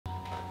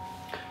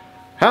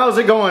How's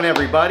it going,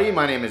 everybody?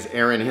 My name is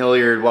Aaron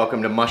Hilliard.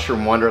 Welcome to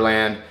Mushroom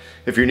Wonderland.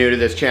 If you're new to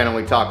this channel,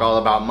 we talk all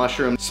about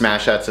mushrooms.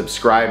 Smash that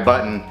subscribe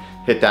button,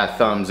 hit that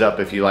thumbs up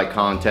if you like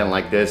content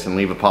like this, and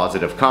leave a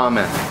positive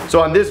comment.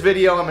 So on this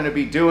video, I'm gonna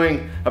be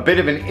doing a bit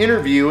of an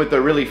interview with a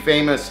really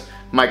famous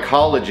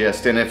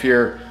mycologist. And if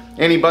you're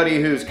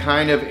anybody who's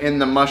kind of in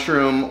the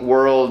mushroom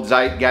world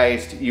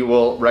zeitgeist, you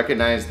will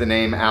recognize the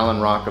name Alan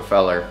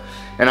Rockefeller.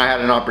 And I had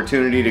an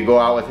opportunity to go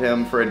out with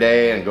him for a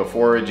day and go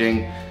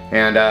foraging.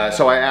 And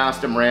so I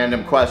asked him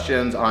random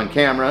questions on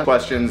camera,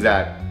 questions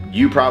that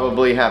you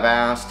probably have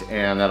asked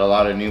and that a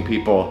lot of new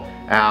people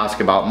ask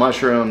about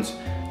mushrooms.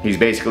 He's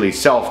basically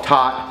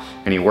self-taught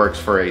and he works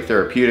for a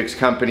therapeutics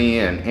company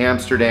in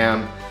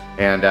Amsterdam.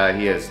 And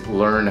he has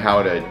learned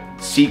how to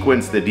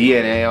sequence the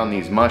DNA on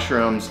these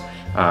mushrooms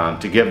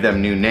to give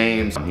them new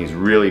names. He's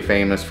really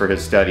famous for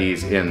his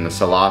studies in the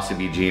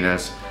Psilocybe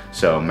genus,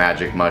 so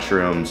magic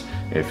mushrooms.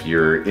 If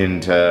you're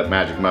into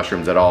magic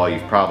mushrooms at all,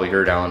 you've probably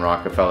heard Alan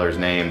Rockefeller's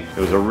name. It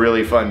was a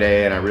really fun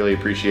day and I really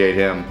appreciate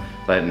him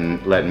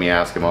letting me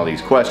ask him all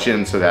these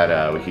questions so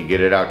that we could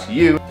get it out to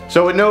you.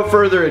 So with no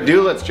further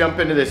ado, let's jump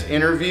into this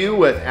interview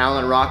with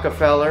Alan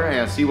Rockefeller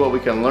and see what we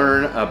can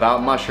learn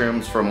about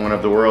mushrooms from one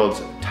of the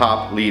world's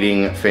top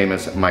leading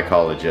famous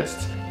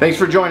mycologists. Thanks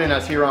for joining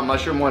us here on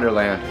Mushroom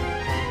Wonderland.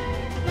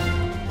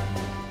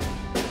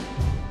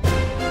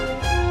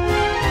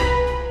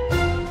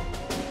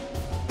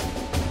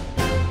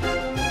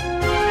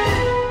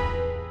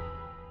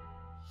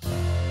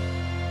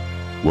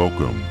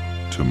 Welcome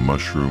to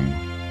Mushroom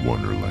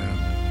Wonderland.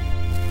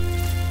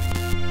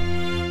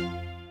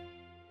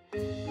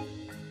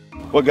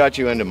 What got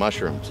you into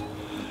mushrooms?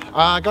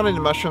 I got into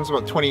mushrooms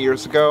about 20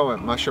 years ago. I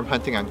went mushroom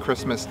hunting on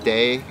Christmas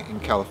Day in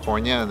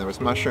California, and there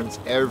was mushrooms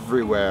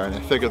everywhere, and I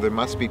figured there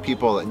must be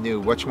people that knew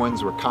which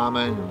ones were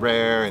common,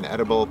 rare, and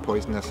edible,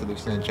 poisonous,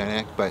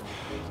 hallucinogenic, but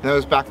that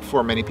was back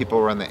before many people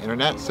were on the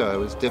internet, so it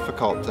was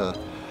difficult to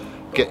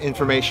get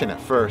information at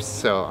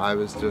first. So I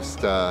was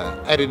just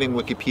editing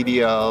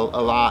Wikipedia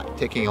a lot,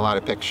 taking a lot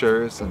of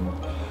pictures, and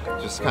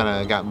just kind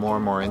of got more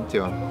and more into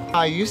them.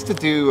 I used to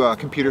do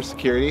computer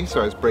security, so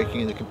I was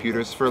breaking into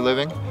computers for a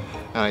living.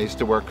 And I used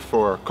to work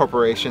for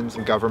corporations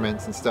and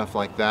governments and stuff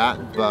like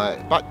that. But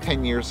about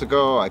 10 years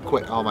ago, I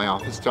quit all my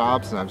office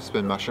jobs and I've just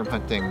been mushroom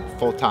hunting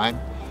full-time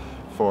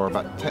for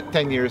about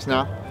 10 years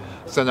now.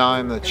 So now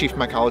I'm the Chief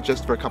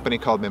Mycologist for a company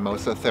called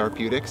Mimosa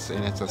Therapeutics,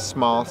 and it's a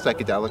small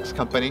psychedelics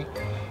company.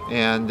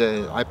 And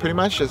I pretty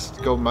much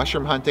just go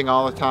mushroom hunting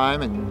all the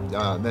time, and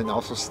then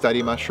also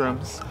study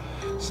mushrooms.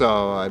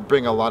 So I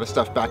bring a lot of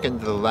stuff back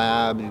into the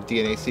lab,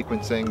 DNA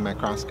sequencing,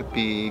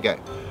 microscopy, get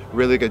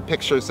really good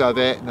pictures of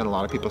it, and then a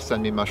lot of people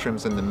send me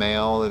mushrooms in the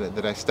mail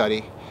that I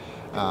study.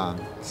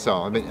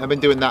 So I've been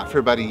doing that for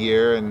about a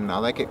year, and I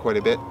like it quite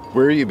a bit.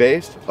 Where are you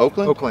based?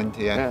 Oakland? Oakland,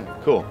 yeah. Yeah,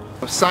 cool.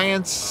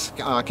 Science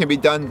can be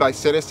done by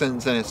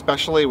citizens, and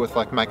especially with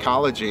like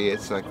mycology,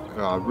 it's like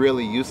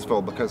really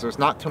useful because there's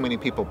not too many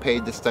people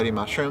paid to study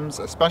mushrooms,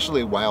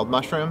 especially wild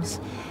mushrooms.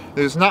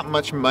 There's not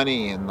much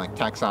money in like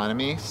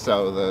taxonomy,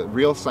 so the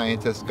real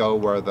scientists go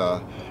where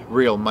the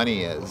real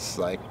money is,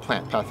 like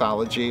plant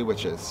pathology,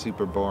 which is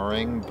super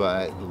boring,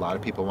 but a lot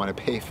of people want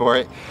to pay for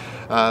it.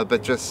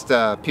 But just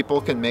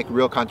people can make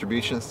real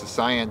contributions to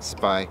science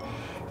by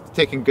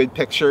taking good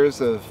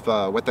pictures of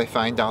what they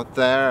find out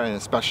there, and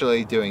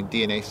especially doing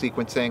DNA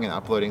sequencing and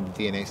uploading the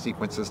DNA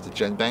sequences to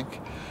GenBank.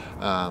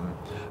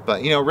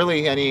 But you know,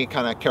 really any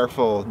kind of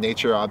careful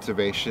nature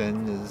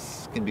observation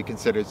can be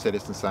considered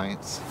citizen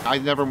science. I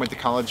never went to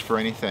college for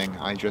anything.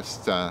 I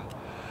I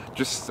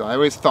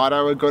always thought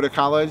I would go to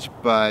college,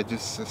 but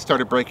just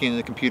started breaking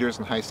into computers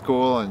in high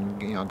school,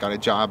 and you know, got a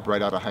job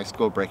right out of high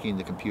school breaking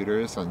into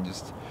computers, and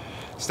just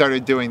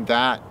started doing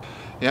that.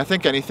 Yeah, I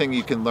think anything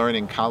you can learn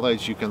in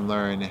college, you can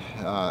learn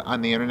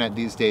on the internet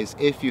these days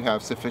if you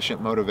have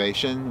sufficient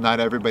motivation. Not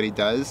everybody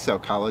does, so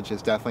college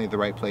is definitely the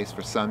right place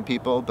for some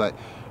people, but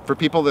for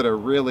people that are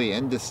really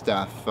into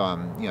stuff,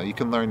 you know, you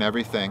can learn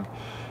everything.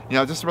 You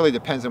know, it just really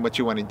depends on what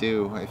you want to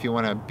do. If you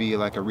want to be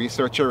like a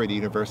researcher at a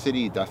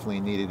university, you definitely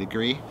need a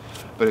degree.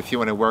 But if you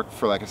want to work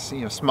for like a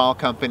small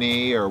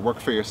company or work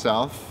for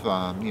yourself,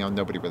 you know,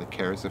 nobody really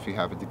cares if you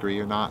have a degree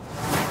or not.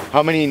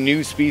 How many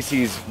new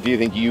species do you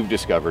think you've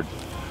discovered?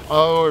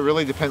 Oh, it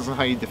really depends on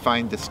how you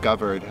define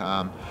discovered.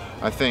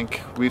 I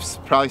think we've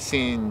probably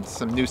seen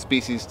some new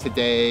species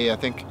today. I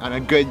think on a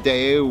good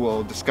day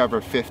we'll discover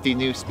 50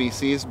 new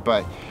species,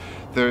 but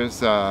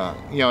there's, you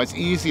know, it's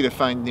easy to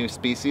find new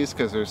species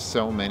because there's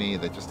so many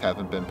that just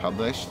haven't been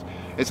published.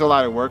 It's a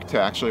lot of work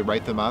to actually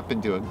write them up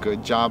and do a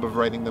good job of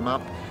writing them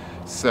up.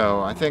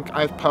 So I think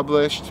I've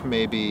published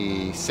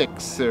maybe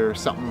 6 or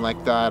something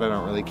like that. I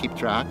don't really keep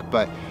track,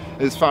 but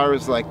as far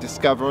as like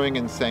discovering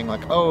and saying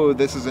like, oh,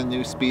 this is a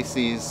new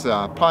species,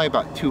 probably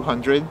about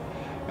 200.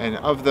 And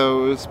of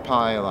those,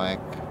 probably like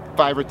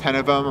 5 or 10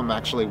 of them I'm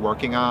actually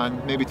working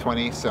on, maybe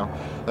 20. So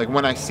like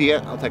when I see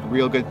it, I'll take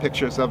real good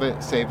pictures of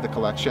it, save the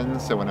collection.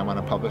 So when I want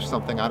to publish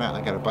something on it,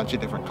 I got a bunch of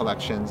different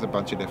collections, a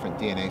bunch of different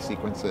DNA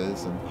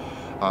sequences, and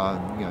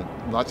you know,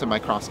 lots of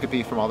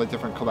microscopy from all the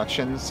different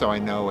collections, so I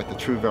know what the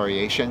true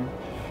variation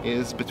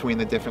is between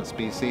the different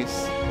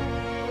species.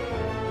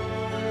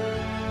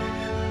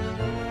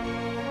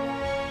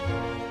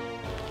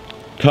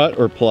 Cut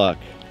or pluck?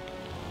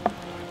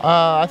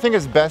 I think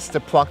it's best to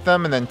pluck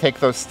them and then take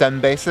those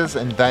stem bases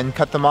and then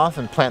cut them off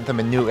and plant them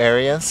in new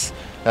areas.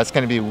 That's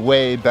going to be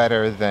way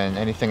better than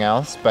anything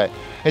else, but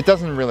it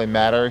doesn't really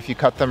matter if you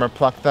cut them or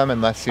pluck them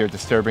unless you're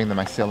disturbing the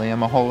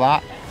mycelium a whole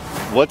lot.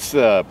 What's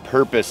the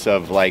purpose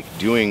of like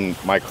doing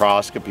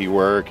microscopy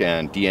work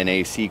and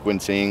DNA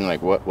sequencing?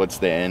 Like what's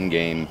the end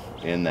game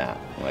in that?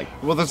 Like,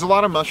 well, there's a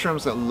lot of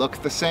mushrooms that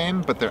look the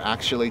same, but they're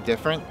actually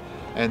different,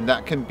 and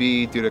that can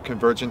be due to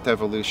convergent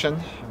evolution.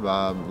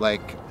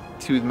 Like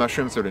two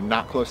mushrooms that are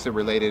not closely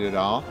related at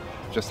all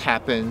just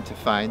happen to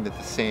find that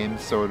the same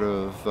sort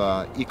of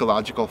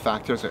ecological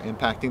factors are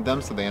impacting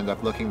them, so they end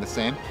up looking the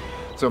same.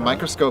 So a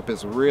microscope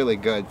is really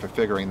good for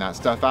figuring that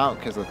stuff out,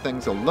 because the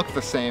things will look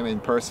the same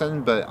in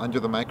person, but under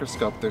the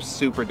microscope they're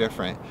super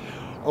different.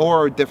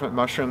 Or different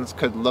mushrooms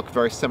could look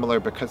very similar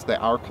because they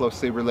are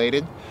closely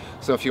related.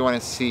 So if you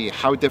want to see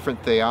how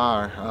different they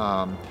are,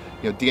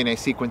 DNA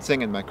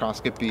sequencing and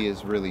microscopy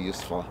is really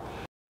useful.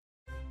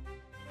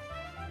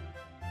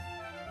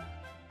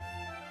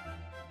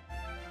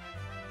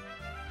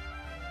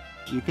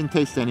 You can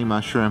taste any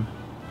mushroom.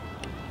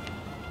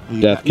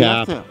 Death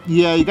cap.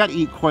 You got to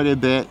eat quite a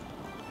bit.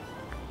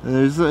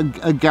 There's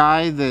a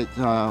guy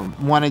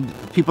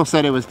that people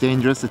said it was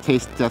dangerous to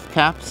taste death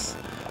caps,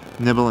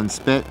 nibble and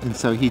spit, and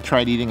so he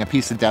tried eating a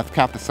piece of death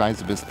cap the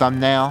size of his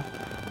thumbnail.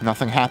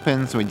 Nothing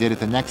happened, so he did it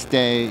the next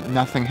day.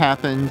 Nothing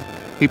happened.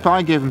 He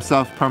probably gave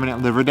himself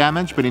permanent liver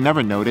damage, but he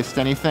never noticed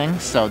anything,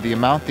 so the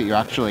amount that you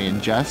actually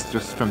ingest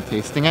just from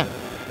tasting it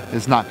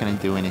is not going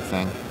to do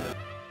anything.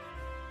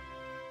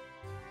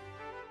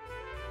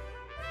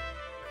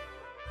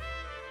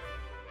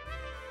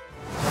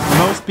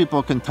 Most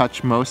people can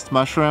touch most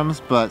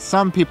mushrooms, but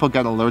some people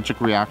get allergic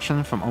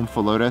reaction from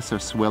Omphalotus or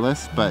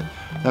Swillus, but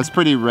that's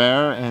pretty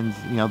rare, and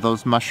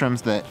those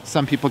mushrooms that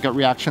some people get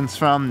reactions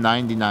from,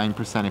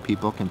 99% of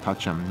people can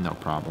touch them, no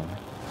problem.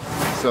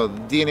 So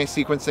DNA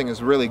sequencing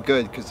is really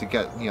good because you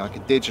get like a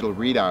digital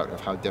readout of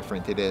how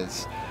different it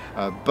is.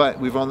 But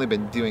we've only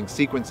been doing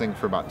sequencing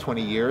for about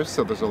 20 years,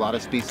 so there's a lot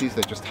of species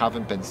that just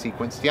haven't been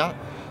sequenced yet.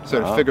 So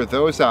to figure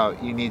those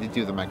out, you need to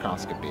do the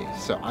microscopy.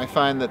 So I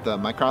find that the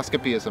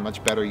microscopy is a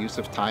much better use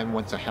of time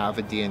once I have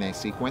a DNA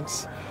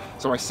sequence.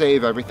 So I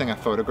save everything I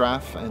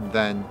photograph, and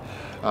then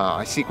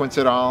I sequence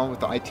it all with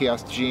the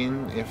ITS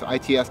gene. If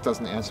ITS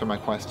doesn't answer my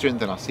question,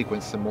 then I'll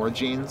sequence some more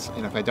genes.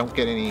 And if I don't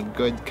get any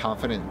good,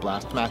 confident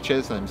blast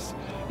matches,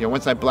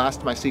 once I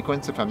blast my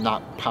sequence, if I'm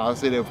not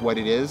positive what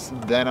it is,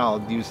 then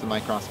I'll use the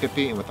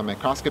microscopy. And what the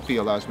microscopy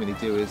allows me to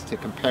do is to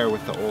compare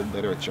with the old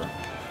literature.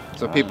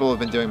 So people have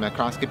been doing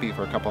microscopy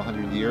for a couple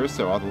hundred years,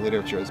 so all the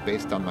literature is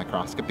based on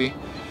microscopy.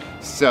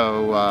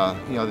 So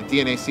the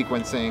DNA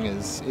sequencing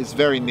is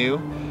very new,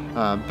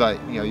 but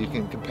you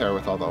can compare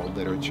with all the old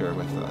literature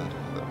with the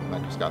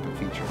microscopic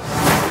features.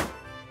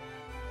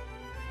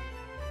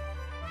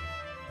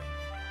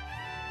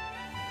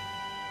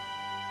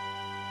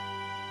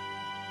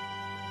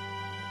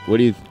 What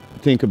do you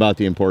think about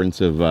the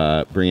importance of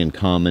bringing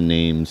common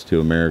names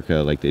to America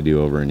like they do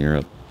over in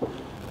Europe?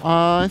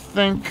 I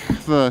think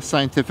the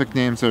scientific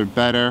names are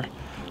better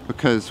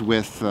because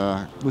with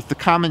the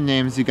common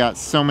names you got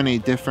so many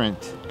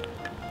different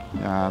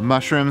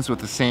mushrooms with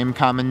the same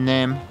common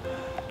name,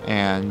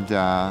 and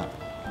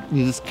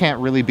you just can't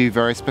really be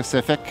very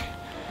specific.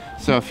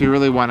 So if you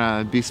really want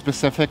to be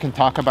specific and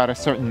talk about a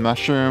certain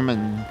mushroom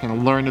and kind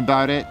of learn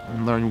about it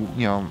and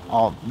learn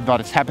all about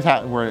its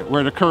habitat,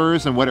 where it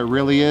occurs and what it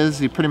really is,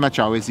 you pretty much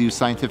always use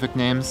scientific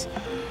names.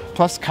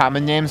 Plus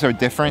common names are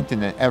different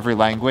in every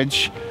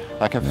language.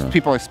 Like if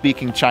people are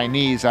speaking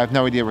Chinese, I have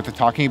no idea what they're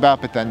talking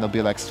about, but then they'll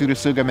be like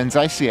Pseudotsuga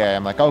menziesii.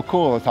 I'm like, oh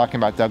cool, they're talking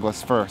about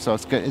Douglas fir. So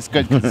it's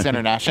good because it's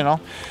international.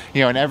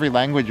 In every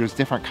language there's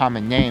different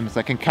common names.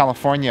 Like in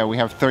California we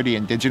have 30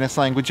 indigenous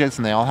languages,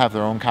 and they all have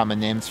their own common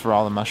names for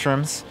all the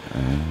mushrooms.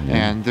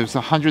 And there's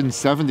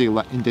 170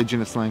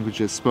 indigenous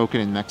languages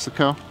spoken in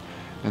Mexico,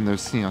 and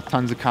there's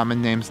tons of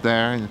common names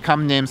there. And the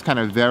common names kind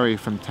of vary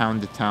from town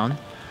to town.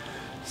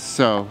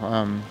 So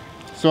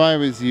I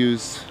always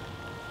use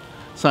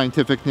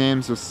scientific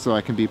names just so I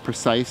can be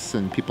precise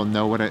and people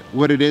know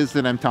what it is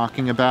that I'm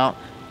talking about.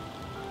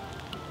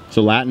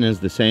 So Latin is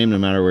the same no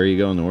matter where you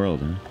go in the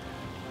world, huh?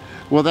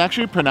 Well, they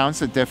actually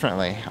pronounce it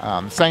differently.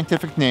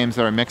 Scientific names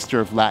are a mixture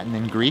of Latin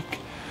and Greek,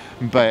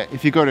 but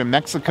if you go to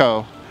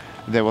Mexico,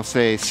 they will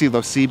say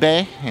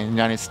Psilocybe. In the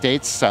United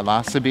States,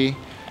 Psilocybe.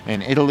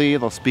 In Italy,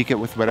 they'll speak it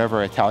with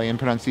whatever Italian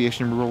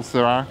pronunciation rules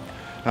there are.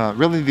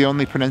 Really the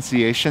only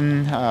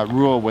pronunciation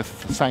rule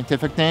with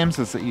scientific names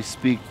is that you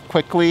speak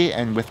quickly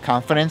and with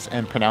confidence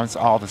and pronounce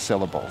all the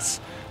syllables.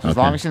 So as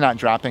long as you're not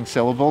dropping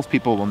syllables,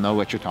 people will know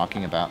what you're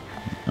talking about.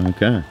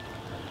 Okay.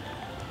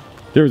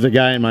 There was a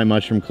guy in my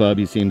mushroom club,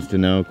 he seems to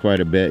know quite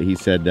a bit. He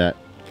said that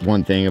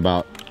one thing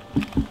about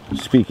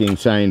speaking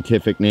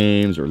scientific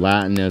names or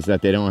Latin is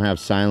that they don't have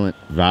silent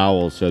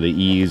vowels, so the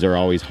E's are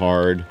always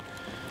hard.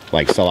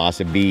 Like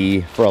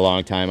Psilocybe, for a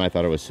long time I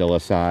thought it was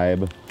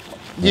Psilocybe.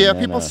 Yeah,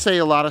 people say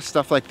a lot of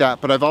stuff like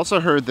that, but I've also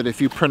heard that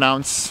if you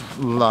pronounce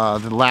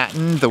the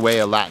Latin the way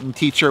a Latin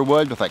teacher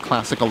would, with like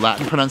classical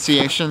Latin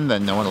pronunciation,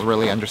 then no one will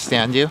really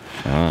understand you.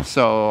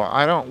 So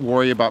I don't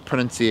worry about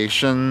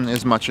pronunciation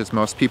as much as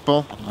most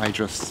people. I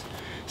just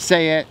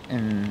say it,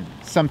 and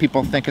some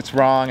people think it's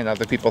wrong and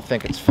other people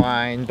think it's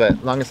fine, but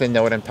as long as they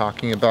know what I'm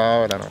talking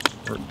about, I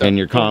don't. And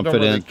you're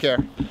confident. Don't really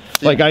care.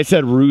 Like I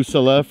said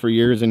Rusula for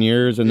years and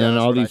years, and then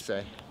that's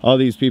all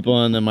these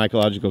people in the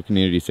mycological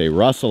community say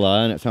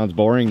Russula, and it sounds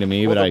boring to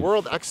me. Well, but the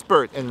world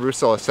expert in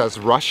Rusula says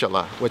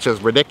Russula, which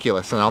is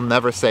ridiculous, and I'll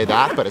never say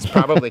that, but it's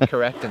probably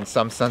correct in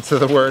some sense of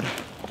the word.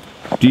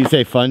 Do you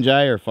say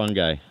fungi or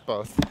fungi?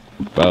 Both.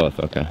 Both,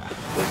 okay.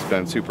 This has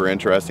been super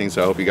interesting,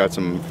 so I hope you got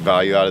some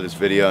value out of this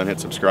video, and hit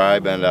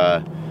subscribe and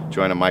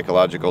join a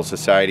mycological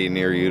society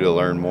near you to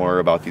learn more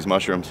about these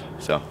mushrooms.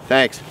 So,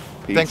 thanks.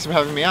 Peace. Thanks for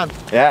having me on.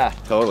 Yeah,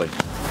 totally.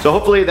 So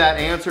hopefully that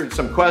answered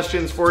some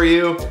questions for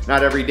you.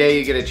 Not every day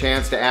you get a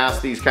chance to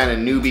ask these kind of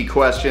newbie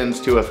questions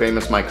to a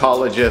famous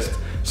mycologist.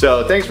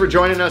 So thanks for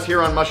joining us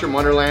here on Mushroom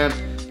Wonderland,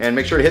 and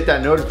make sure to hit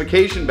that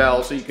notification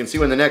bell so you can see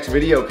when the next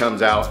video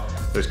comes out.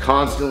 There's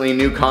constantly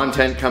new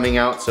content coming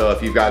out, so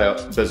if you've got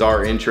a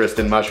bizarre interest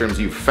in mushrooms,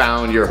 you've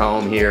found your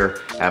home here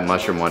at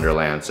Mushroom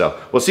Wonderland. So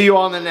we'll see you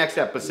all in the next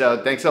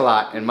episode. Thanks a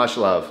lot, and much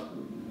love.